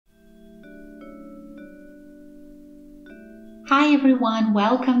Hi everyone,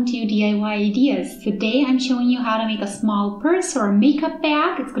 welcome to DIY Ideas. Today I'm showing you how to make a small purse or a makeup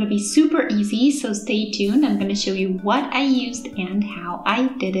bag. It's going to be super easy, so stay tuned. I'm going to show you what I used and how I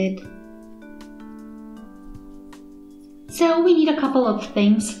did it. So we need a couple of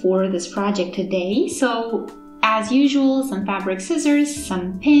things for this project today. So as usual, some fabric scissors,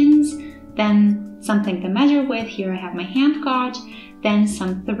 some pins, then something to measure with. Here I have my hand gauge. Then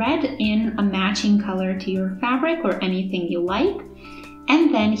some thread in a matching color to your fabric or anything you like.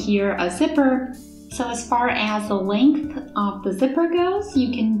 And then here a zipper. So as far as the length of the zipper goes,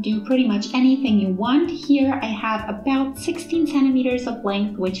 you can do pretty much anything you want. Here I have about 16 centimeters of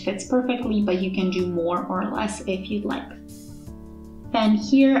length, which fits perfectly, but you can do more or less if you'd like. Then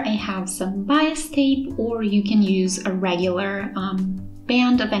here I have some bias tape, or you can use a regular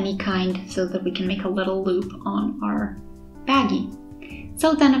band of any kind so that we can make a little loop on our baggie.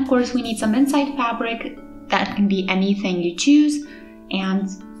 So then of course we need some inside fabric. That can be anything you choose, and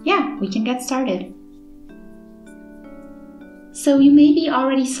yeah, we can get started. So you maybe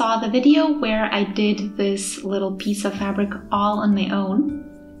already saw the video where I did this little piece of fabric all on my own.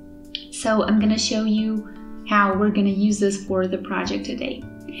 So I'm gonna show you how we're gonna use this for the project today.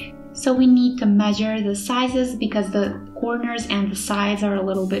 So we need to measure the sizes because the corners and the sides are a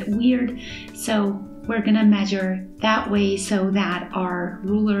little bit weird. So we're gonna measure that way so that our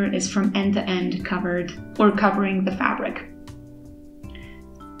ruler is from end to end covered or covering the fabric.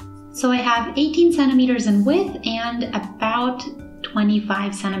 So I have 18 centimeters in width and about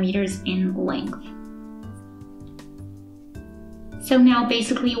 25 centimeters in length. So now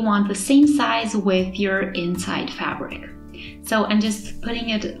basically you want the same size with your inside fabric. So I'm just putting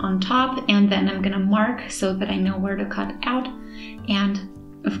it on top, and then I'm gonna mark so that I know where to cut out. And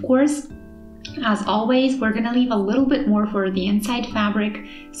of course, as always, we're gonna leave a little bit more for the inside fabric.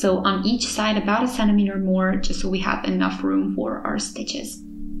 So on each side, about 1 centimeter more, just so we have enough room for our stitches.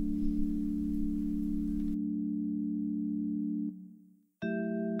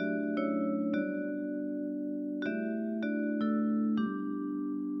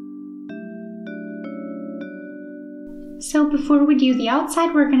 So before we do the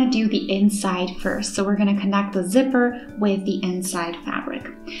outside, we're going to do the inside first. So we're going to connect the zipper with the inside fabric.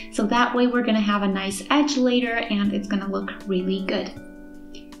 So that way we're going to have a nice edge later and it's going to look really good.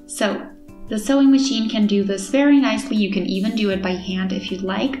 So the sewing machine can do this very nicely. You can even do it by hand if you'd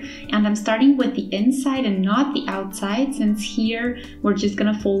like. And I'm starting with the inside and not the outside, since here we're just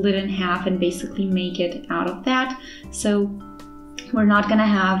going to fold it in half and basically make it out of that. So we're not going to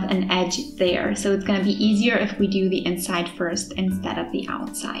have an edge there, so it's going to be easier if we do the inside first instead of the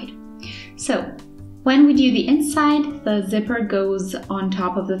outside. So when we do the inside, the zipper goes on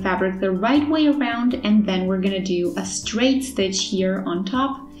top of the fabric the right way around, and then we're going to do a straight stitch here on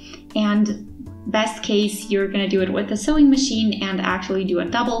top. And best case, you're going to do it with the sewing machine and actually do a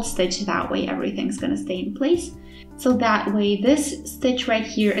double stitch. That way everything's going to stay in place. So that way this stitch right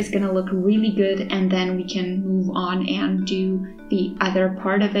here is going to look really good, and then we can move on and do the other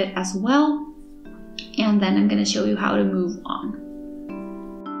part of it as well. And then I'm going to show you how to move on.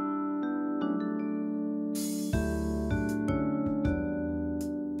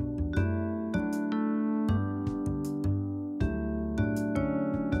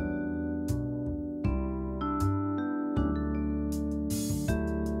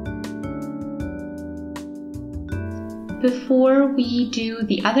 Before we do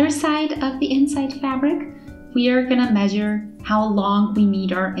the other side of the inside fabric, we are going to measure how long we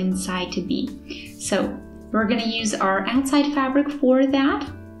need our inside to be. So we're going to use our outside fabric for that.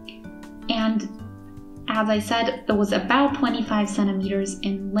 And as I said, it was about 25 centimeters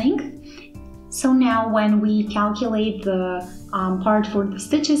in length. So now when we calculate the part for the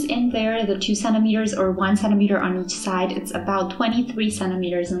stitches in there, the 2 centimeters or 1 centimeter on each side, it's about 23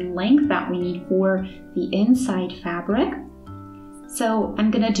 centimeters in length that we need for the inside fabric. So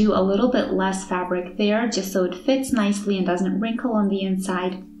I'm gonna do a little bit less fabric there just so it fits nicely and doesn't wrinkle on the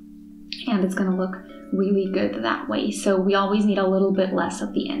inside, and it's gonna look really good that way. So we always need a little bit less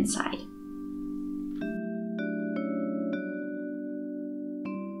of the inside.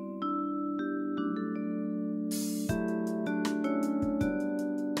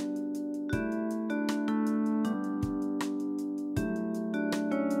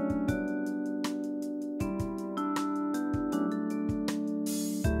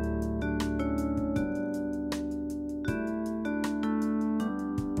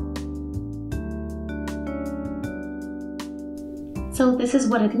 So this is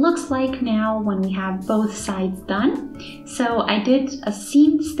what it looks like now when we have both sides done. So I did a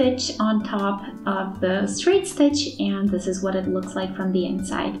seam stitch on top of the straight stitch, and this is what it looks like from the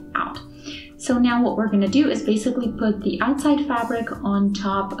inside out. So now what we're going to do is basically put the outside fabric on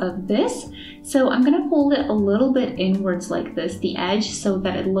top of this. So I'm going to fold it a little bit inwards like this, the edge, so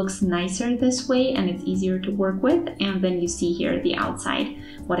that it looks nicer this way and it's easier to work with. And then you see here the outside,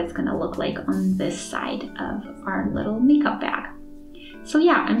 what it's going to look like on this side of our little makeup bag. So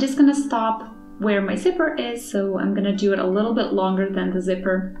yeah, I'm just going to stop where my zipper is. So I'm going to do it a little bit longer than the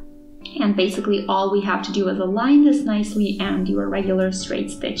zipper. And basically all we have to do is align this nicely and do a regular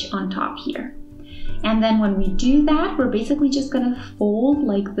straight stitch on top here. And then when we do that, we're basically just going to fold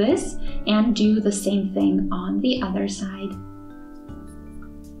like this and do the same thing on the other side.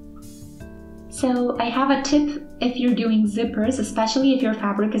 So I have a tip if you're doing zippers, especially if your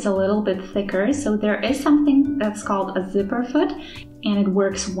fabric is a little bit thicker. So there is something that's called a zipper foot, and it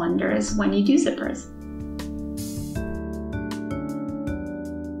works wonders when you do zippers.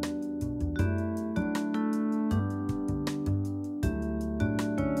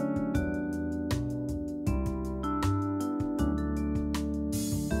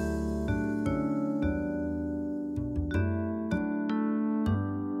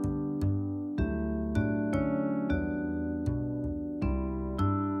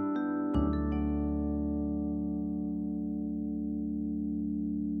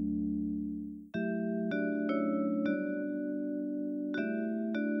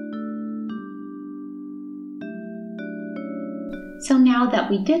 So now that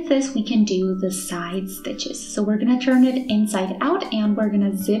we did this, we can do the side stitches. So we're going to turn it inside out and we're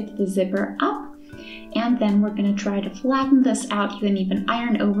going to zip the zipper up. And then we're going to try to flatten this out. You can even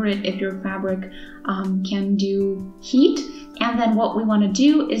iron over it if your fabric can do heat. And then what we want to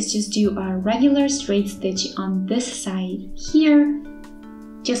do is just do a regular straight stitch on this side here.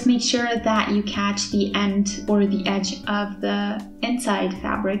 Just make sure that you catch the end or the edge of the inside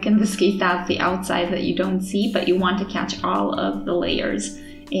fabric. In this case, that's the outside that you don't see, but you want to catch all of the layers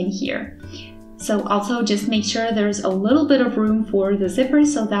in here. So also just make sure there's a little bit of room for the zipper,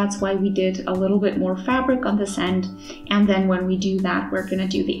 so that's why we did a little bit more fabric on this end. And then when we do that, we're gonna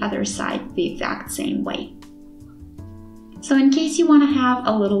do the other side the exact same way. So in case you want to have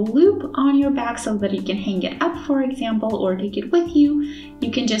a little loop on your bag so that you can hang it up, for example, or take it with you,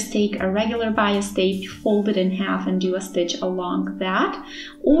 you can just take a regular bias tape, fold it in half and do a stitch along that.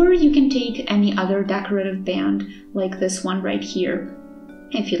 Or you can take any other decorative band like this one right here,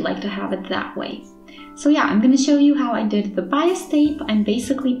 if you'd like to have it that way. So yeah, I'm going to show you how I did the bias tape. I'm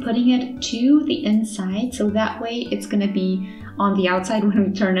basically putting it to the inside, so that way it's going to be on the outside when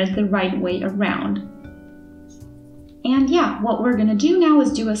we turn it the right way around. And yeah, what we're gonna do now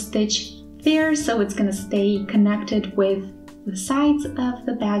is do a stitch there, so it's gonna stay connected with the sides of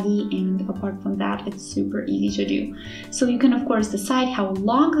the baggie, and apart from that, it's super easy to do. So you can of course decide how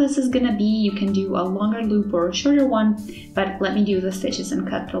long this is gonna be. You can do a longer loop or a shorter one, but let me do the stitches and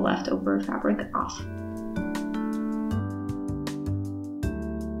cut the leftover fabric off.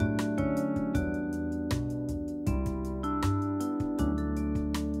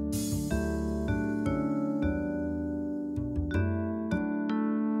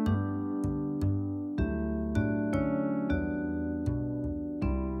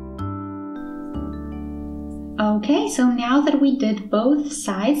 Okay, so now that we did both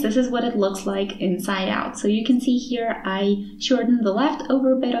sides, this is what it looks like inside out. So you can see here, I shortened the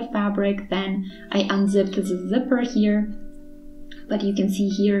leftover bit of fabric, then I unzipped the zipper here. But you can see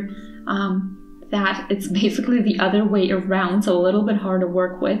here that it's basically the other way around, so a little bit hard to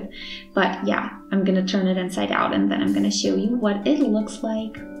work with. But yeah, I'm gonna turn it inside out and then I'm gonna show you what it looks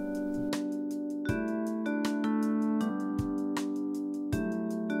like.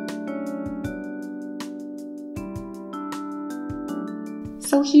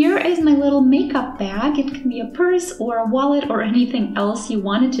 So here is my little makeup bag. It can be a purse or a wallet or anything else you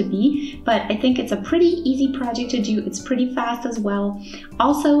want it to be, but I think it's a pretty easy project to do. It's pretty fast as well.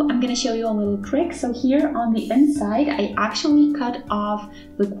 Also, I'm going to show you a little trick. So here on the inside, I actually cut off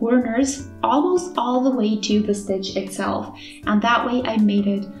the corners almost all the way to the stitch itself. And that way I made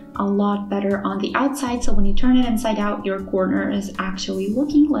it a lot better on the outside, so when you turn it inside out, your corner is actually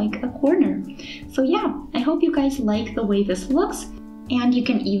looking like a corner. So yeah, I hope you guys like the way this looks. And you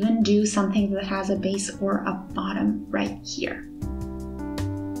can even do something that has a base or a bottom right here.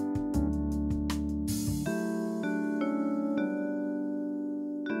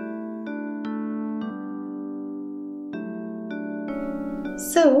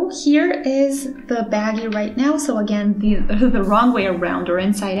 So here is the baggie right now. So again, the wrong way around or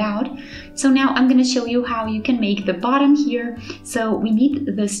inside out. So now I'm going to show you how you can make the bottom here. So we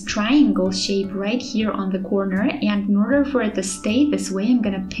need this triangle shape right here on the corner. And in order for it to stay this way, I'm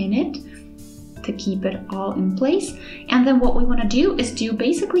going to pin it. to keep it all in place. And then what we want to do is do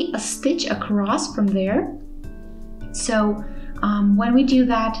basically a stitch across from there. So when we do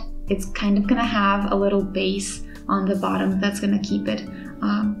that, it's kind of gonna have a little base on the bottom that's gonna keep it,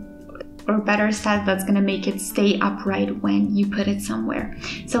 or better said, that's gonna make it stay upright when you put it somewhere.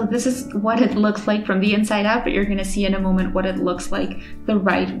 So this is what it looks like from the inside out, but you're gonna see in a moment what it looks like the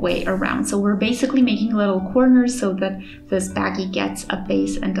right way around. So we're basically making little corners so that this baggie gets a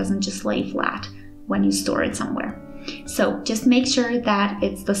base and doesn't just lay flat when you store it somewhere. So just make sure that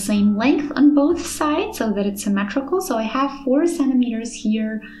it's the same length on both sides so that it's symmetrical. So I have 4 centimeters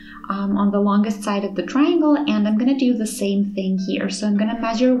here on the longest side of the triangle, and I'm gonna do the same thing here. So I'm gonna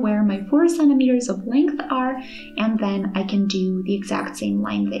measure where my 4 centimeters of length are, and then I can do the exact same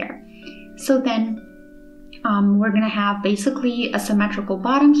line there. So then we're gonna have basically a symmetrical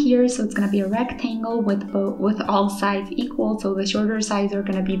bottom here, so it's gonna be a rectangle with all sides equal, so the shorter sides are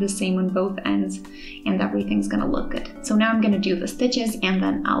gonna be the same on both ends, and everything's gonna look good. So now I'm gonna do the stitches, and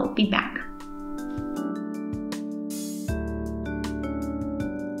then I'll be back.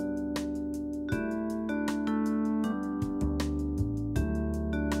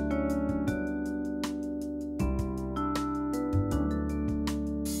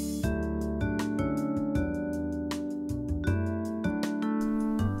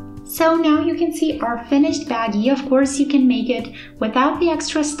 So now you can see our finished baggie. Of course, you can make it without the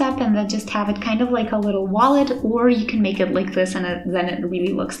extra step and then just have it kind of like a little wallet, or you can make it like this and then it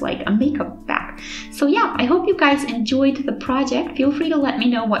really looks like a makeup bag. So yeah, I hope you guys enjoyed the project. Feel free to let me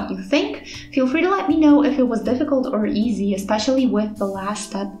know what you think. Feel free to let me know if it was difficult or easy, especially with the last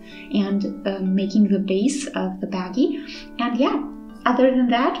step and making the base of the baggie. And yeah, other than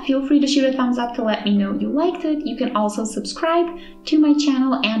that, feel free to shoot a thumbs up to let me know you liked it. You can also subscribe to my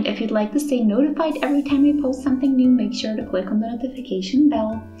channel, and if you'd like to stay notified every time I post something new, make sure to click on the notification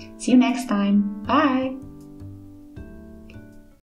bell. See you next time. Bye!